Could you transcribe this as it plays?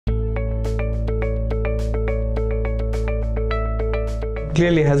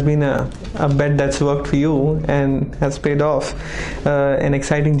clearly has been a bet that's worked for you and has paid off. An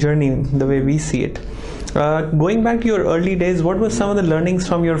exciting journey, the way we see it. Going back to your early days, what were some of the learnings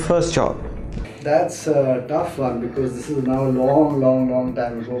from your first job? That's a tough one because this is now a long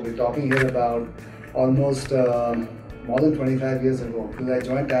time ago. We're talking here about almost more than 25 years ago, because I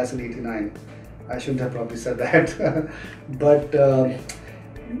joined TAS in '89. I shouldn't have probably said that. But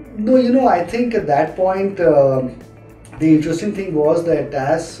no, I think at that point, the interesting thing was that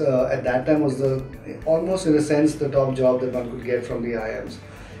TAS at that time was almost in a sense the top job that one could get from the IIMs.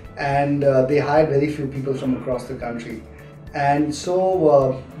 And they hired very few people from across the country. And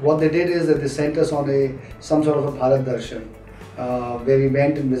so what they did is that they sent us on some sort of a Bharat Darshan, where we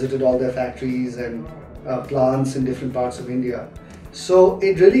went and visited all their factories and plants in different parts of India. So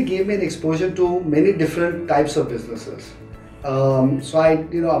it really gave me an exposure to many different types of businesses.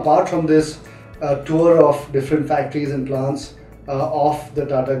 So apart from this tour of different factories and plants of the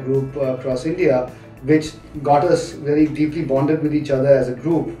Tata Group across India, which got us very deeply bonded with each other as a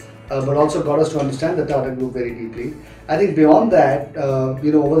group, but also got us to understand the Tata Group very deeply. I think beyond that,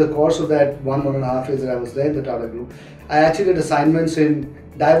 over the course of that 1.5 years that I was there in the Tata Group, I actually did assignments in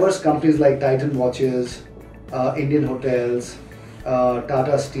diverse companies like Titan Watches, Indian Hotels,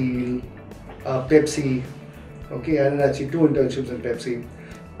 Tata Steel, Pepsi. Okay, I did actually 2 internships in Pepsi.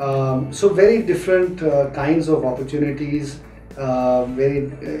 So very different kinds of opportunities,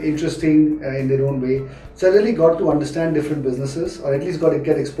 very interesting in their own way. So I really got to understand different businesses, or at least got to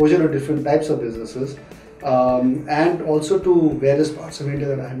get exposure to different types of businesses, and also to various parts of India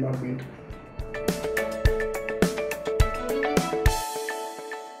that I had not been to.